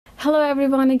Hello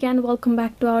everyone, again welcome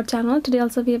back to our channel. Today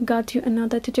also we have got you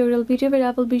another tutorial video where I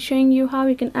will be showing you how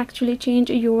you can actually change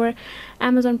your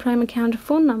Amazon Prime account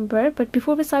phone number. But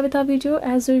before we start with our video,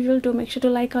 as usual, do make sure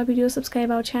to like our video, subscribe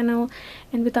our channel,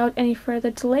 and without any further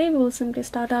delay we will simply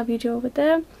start our video over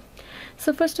there.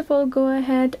 So first of all, go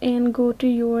ahead and go to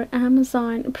your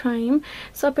Amazon Prime.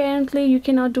 So apparently you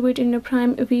cannot do it in your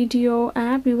Prime Video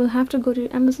app. You will have to go to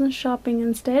Amazon Shopping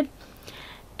instead.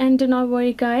 And do not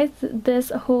worry guys,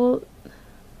 the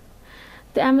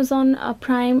Amazon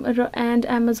Prime and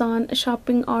Amazon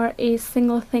Shopping are a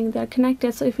single thing. They're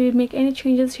connected, so if you make any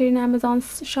changes here in Amazon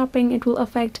Shopping, it will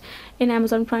affect in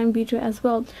Amazon Prime Video as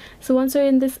well. So once you're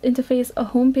in this interface, a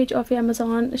home page of your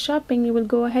Amazon Shopping, you will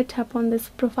go ahead, tap on this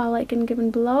profile icon given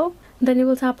below. Then you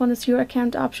will tap on this your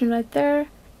account option right there,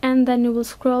 and then you will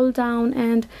scroll down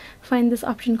and find this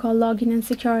option called login and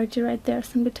security right there.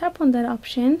 Simply tap on that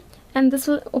option and this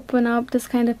will open up this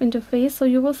kind of interface. So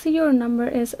you will see your number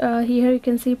is here. You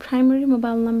can see primary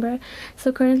mobile number.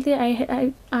 So currently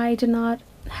I do not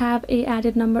have a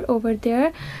added number over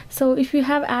there. So if you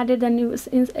have added, then you,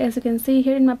 as you can see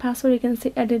here in my password, you can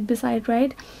see edit beside,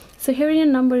 right? So here in your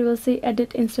number you will see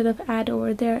edit instead of add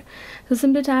over there. So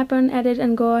simply tap on edit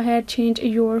and go ahead, change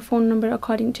your phone number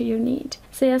according to your need.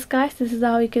 So yes guys, this is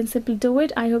how you can simply do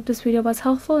it. I hope this video was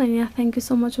helpful, and yeah, thank you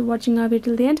so much for watching our video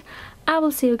till the end. I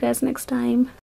will see you guys next time.